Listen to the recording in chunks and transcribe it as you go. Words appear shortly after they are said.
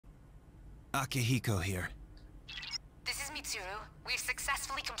Akihiko here. This is Mitsuru. We've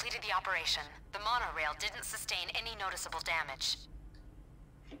successfully completed the operation. The monorail didn't sustain any noticeable damage.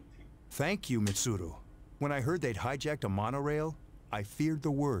 Thank you, Mitsuru. When I heard they'd hijacked a monorail, I feared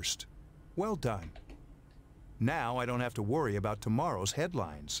the worst. Well done. Now I don't have to worry about tomorrow's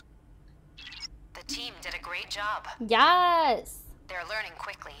headlines. The team did a great job. Yes! They're learning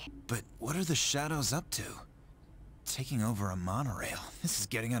quickly. But what are the shadows up to? Taking over a monorail. This is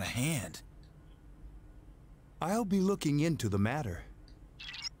getting out of hand. I'll be looking into the matter.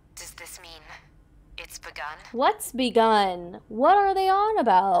 Does this mean it's begun? What's begun? What are they on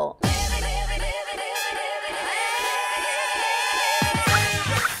about?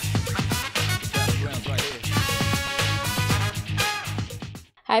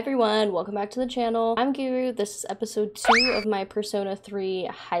 Hi everyone, welcome back to the channel. I'm Guru. This is episode 2 of my Persona 3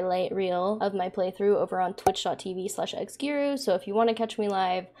 highlight reel of my playthrough over on twitch.tv/xguru. So if you want to catch me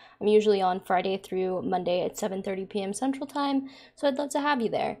live, I'm usually on Friday through Monday at 7:30 p.m. Central Time, so I'd love to have you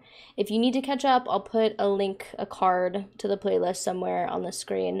there. If you need to catch up, I'll put a card to the playlist somewhere on the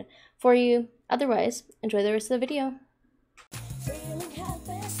screen for you. Otherwise, enjoy the rest of the video.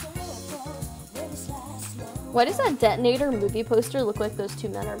 Why does that Detonator movie poster look like those two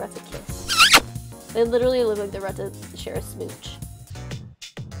men are about to kiss? They literally look like they're about to share a smooch.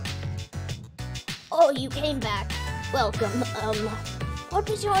 Oh, you came back. Welcome. What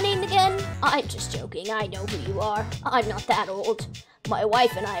was your name again? I'm just joking. I know who you are. I'm not that old. My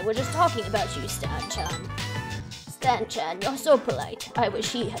wife and I were just talking about you, Stan-chan. Stan-chan, you're so polite. I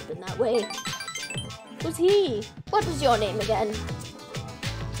wish he had been that way. Who's he? What was your name again?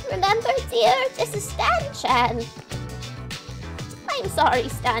 Remember, dear, this is Stan-chan. I'm sorry,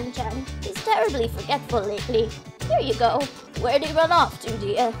 Stan-chan. He's terribly forgetful lately. Here you go. Where'd he run off to,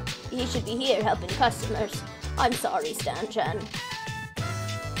 dear? He should be here helping customers. I'm sorry, Stan-chan.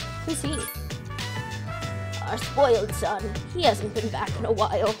 Who's he? Our spoiled son. He hasn't been back in a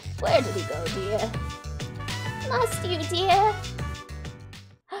while. Where did he go, dear? Must you, dear?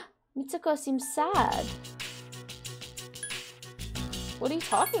 Mitsuko seems sad. What are you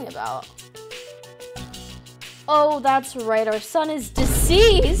talking about? Oh, that's right. Our son is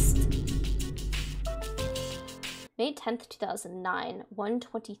deceased. May 10th, 2009,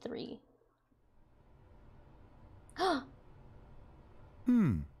 1:23.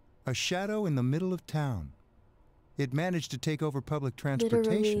 A shadow in the middle of town. It managed to take over public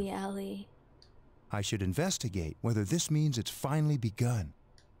transportation. Literally, Allie. I should investigate whether this means it's finally begun.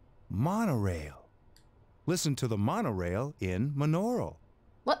 Monorail. Listen to the monorail in Monoral.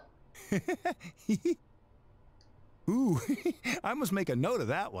 What? Ooh, I must make a note of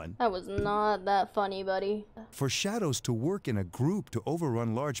that one. That was not that funny, buddy. For shadows to work in a group to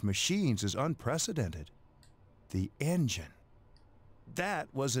overrun large machines is unprecedented. The engine. That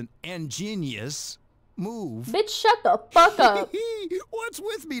was an ingenious move. Bitch, shut the fuck up. What's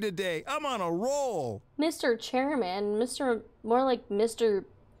with me today? I'm on a roll. Mr. Chairman. More like Mr.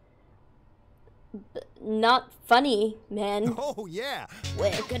 Not funny, man. Oh, yeah.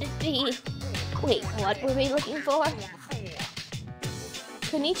 Where could it be? Wait, what were we looking for?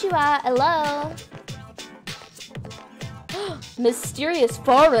 Konnichiwa, hello. Mysterious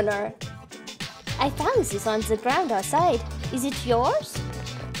foreigner. I found this on the ground outside. Is it yours?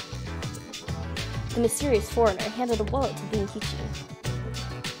 The mysterious foreigner handed a wallet to Bunkichi.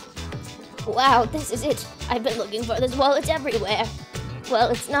 Wow, this is it. I've been looking for this wallet everywhere. Well,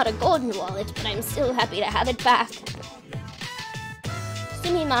 it's not a golden wallet, but I'm still happy to have it back.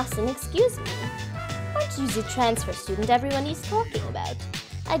 Sumimasen, excuse me. Aren't you the transfer student everyone is talking about?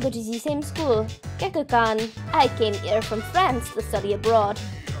 I go to the same school, Gekukan. I came here from France to study abroad.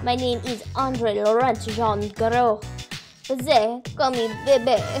 My name is André Laurent Jean Garot. They call me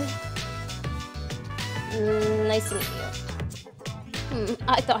Bebe. Nice to meet you.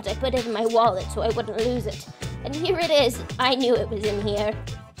 I thought I put it in my wallet so I wouldn't lose it. And here it is. I knew it was in here.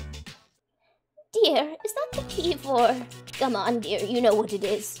 Dear, is that the key for... Come on, dear, you know what it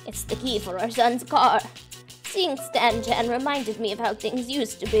is. It's the key for our son's car. Seeing Stan-chan reminded me of how things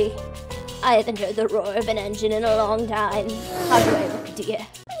used to be. I haven't heard the roar of an engine in a long time. How do I look, dear?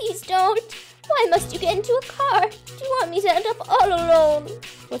 Please don't. Why must you get into a car? Do you want me to end up all alone?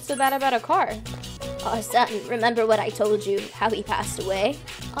 What's so bad about a car? Our son, remember what I told you, how he passed away?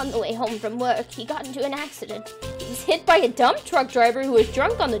 On the way home from work, he got into an accident. He was hit by a dump truck driver who was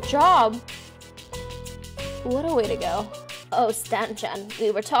drunk on the job. What a way to go. Oh, Stan-chan,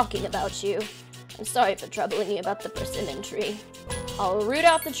 we were talking about you. I'm sorry for troubling you about the persimmon tree. I'll root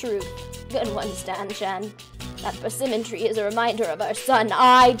out the truth. Good one, Stan-chan. That persimmon tree is a reminder of our son.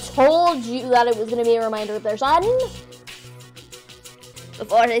 I told you that it was going to be a reminder of their son.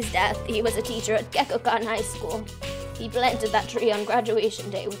 Before his death, he was a teacher at Gekkokan High School. He planted that tree on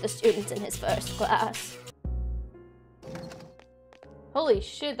graduation day with the students in his first class. Holy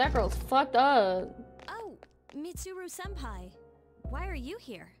shit, that girl's fucked up. Oh, Mitsuru-senpai. Why are you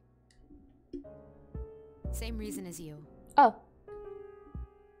here? Same reason as you. Oh.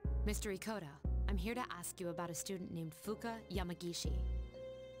 Mr. Ikoda, I'm here to ask you about a student named Fuka Yamagishi.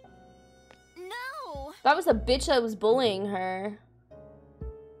 No! That was the bitch that was bullying her.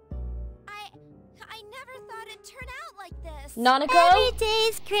 I never thought it'd turn out like this. Nanako? Every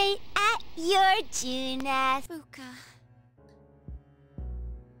day's great at your Junas. Fuka.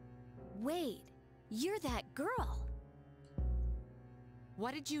 Wait, you're that girl.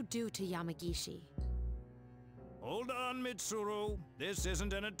 What did you do to Yamagishi? Hold on, Mitsuru. This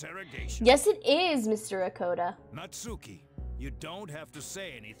isn't an interrogation. Yes, it is, Mr. Ikoda. Natsuki, you don't have to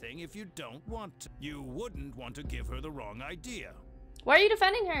say anything if you don't want to. You wouldn't want to give her the wrong idea. Why are you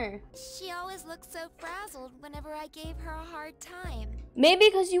defending her? She always looked so frazzled whenever I gave her a hard time. Maybe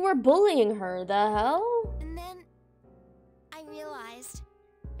because you were bullying her, the hell? And then I realized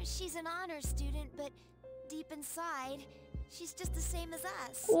she's an honor student, but deep inside, she's just the same as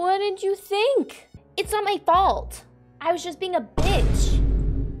us. What did you think? It's not my fault. I was just being a bitch.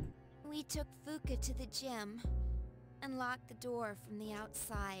 We took Fuka to the gym and locked the door from the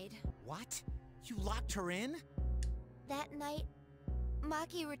outside. What? You locked her in? That night,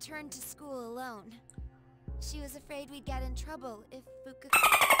 Maki returned to school alone. She was afraid we'd get in trouble if Fuka...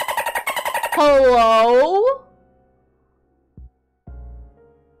 Hello?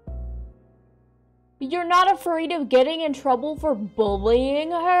 You're not afraid of getting in trouble for bullying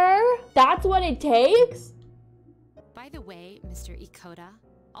her? That's what it takes? By the way, Mr. Ikoda,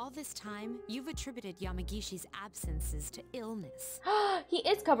 all this time, you've attributed Yamagishi's absences to illness. He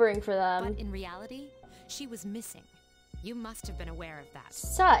is covering for them. But in reality, she was missing. You must have been aware of that.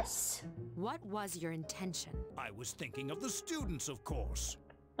 Sus. What was your intention? I was thinking of the students, of course.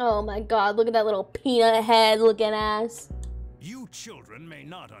 Oh my god, look at that little peanut head looking ass. You children may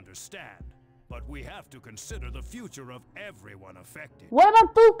not understand, but we have to consider the future of everyone affected. What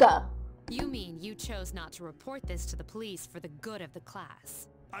about Fuka? You mean you chose not to report this to the police for the good of the class?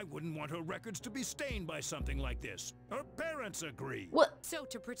 I wouldn't want her records to be stained by something like this. Her parents agree. What? So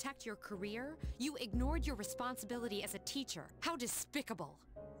to protect your career, you ignored your responsibility as a teacher. How despicable.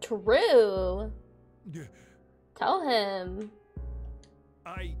 True. Tell him.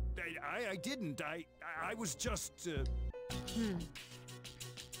 I didn't. I was just,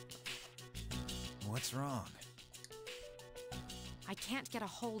 What's wrong? I can't get a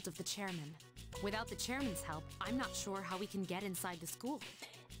hold of the chairman. Without the chairman's help, I'm not sure how we can get inside the school.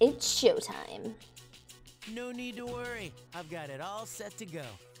 It's showtime. No need to worry. I've got it all set to go.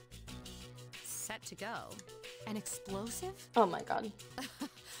 Set to go? An explosive? Oh my god.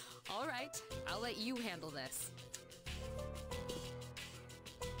 All right, I'll let you handle this.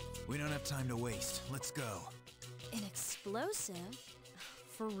 We don't have time to waste. Let's go. An explosive?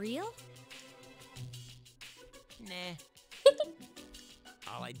 For real? Nah.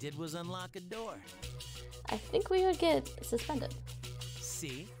 All I did was unlock a door. I think we would get suspended.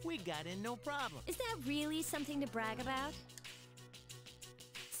 See? We got in no problem. Is that really something to brag about?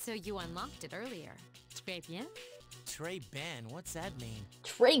 So you unlocked it earlier. Très bien. Trey Ben, what's that mean?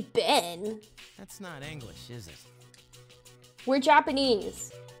 Trey Ben. That's not English, is it? We're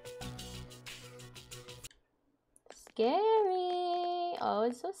Japanese. Scary. Oh,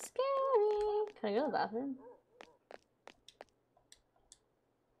 it's so scary. Can I go to the bathroom?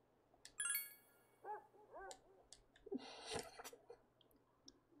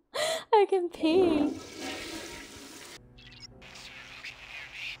 I can pee.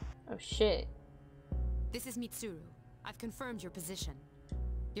 Oh shit. This is Mitsuru. I've confirmed your position.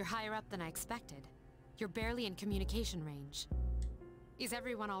 You're higher up than I expected. You're barely in communication range. Is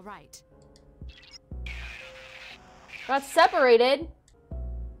everyone all right? Got separated.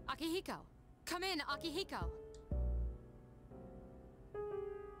 Akihiko! Come in, Akihiko!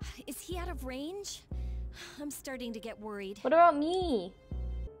 Is he out of range? I'm starting to get worried. What about me?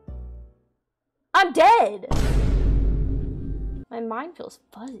 I'm dead. My mind feels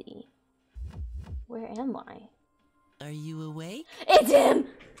fuzzy. Where am I? Are you awake? It's him!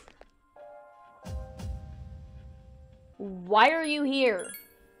 Why are you here?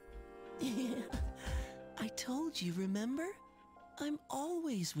 I told you, remember? I'm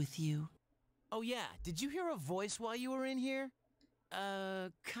always with you. Oh yeah, did you hear a voice while you were in here?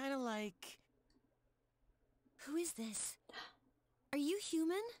 Kinda like... Who is this? Are you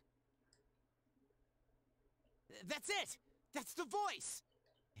human? That's it! That's the voice!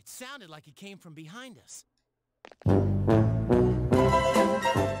 It sounded like it came from behind us.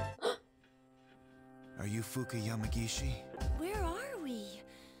 Fuka Yamagishi? Where are we?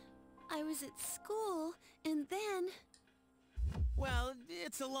 I was at school, and then... Well,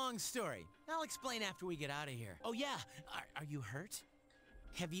 it's a long story. I'll explain after we get out of here. Oh yeah, are you hurt?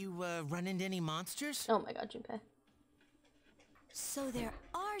 Have you run into any monsters? Oh my god, Junpei. So there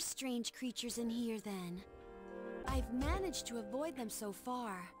are strange creatures in here then. I've managed to avoid them so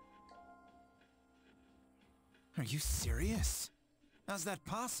far. Are you serious? How's that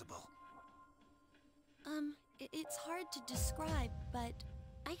possible? It's hard to describe, but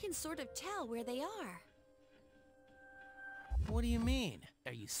I can sort of tell where they are. What do you mean?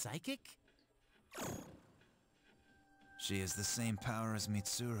 Are you psychic? She has the same power as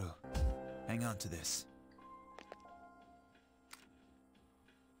Mitsuru. Hang on to this.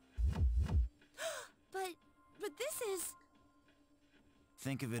 But this is...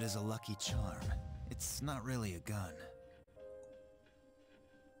 Think of it as a lucky charm. It's not really a gun.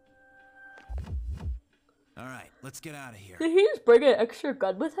 Alright, let's get out of here. Did he just bring an extra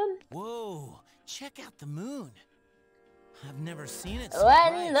gun with him? Whoa, check out the moon. I've never seen it so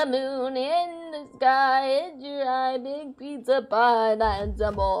When bright. the moon in the sky, it's your big pizza pie, that's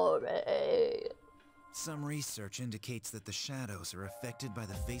amore. Some research indicates that the shadows are affected by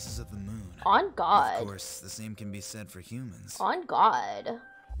the phases of the moon. On God. Of course, the same can be said for humans. On God.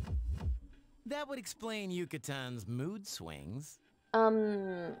 That would explain Yukatan's mood swings.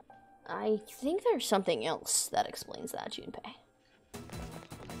 I think there's something else that explains that, Junpei.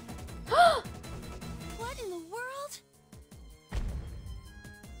 What in the world?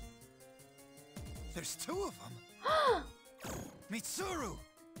 There's two of them! Mitsuru!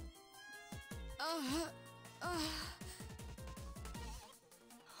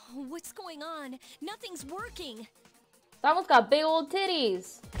 What's going on? Nothing's working. That one's got big old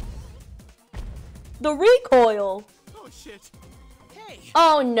titties. The recoil! Oh shit. Hey!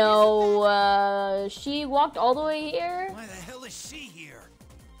 Oh no, she walked all the way here? Why the hell is she here?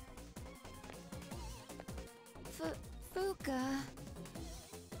 Fuka.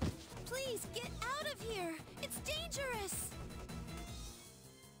 Please get out of here. It's dangerous.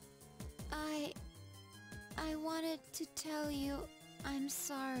 I wanted to tell you I'm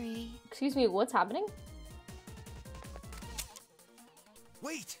sorry. Excuse me, what's happening?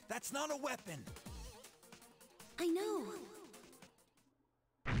 Wait, that's not a weapon! I know.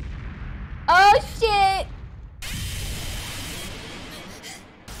 Oh shit!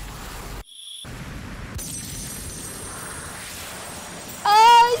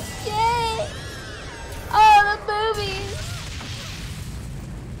 Oh shit! Oh, the boobies!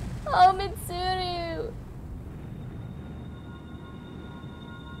 Oh, Mitsuru!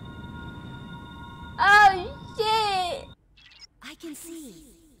 Oh shit! I can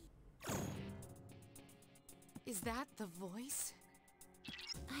see. Is that the voice?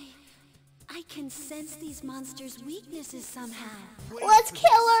 I can sense these monsters' weaknesses somehow. Let's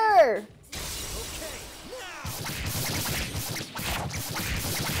kill her!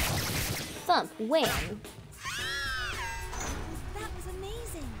 Thump, when? That was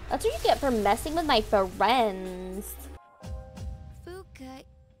amazing. That's what you get for messing with my friends. Fuka,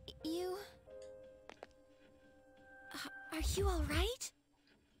 you... Are you all right?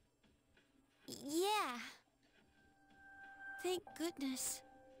 Yeah. Thank goodness.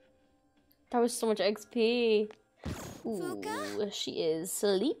 That was so much XP. Ooh, Fuka? she is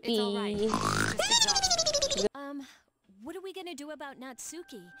sleepy. It's all right. Just exhausted. What are we gonna do about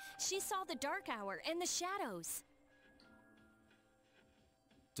Natsuki? She saw the dark hour and the shadows.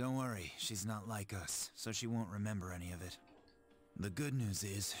 Don't worry, she's not like us, so she won't remember any of it. The good news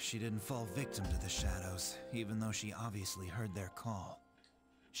is, she didn't fall victim to the shadows, even though she obviously heard their call.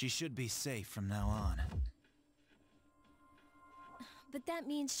 She should be safe from now on. But that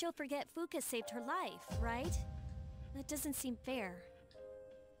means she'll forget Fuka saved her life, right? That doesn't seem fair.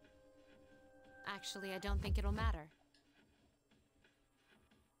 Actually, I don't think it'll matter.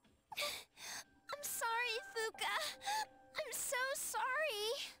 I'm sorry, Fuka. I'm so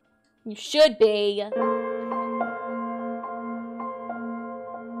sorry. You should be.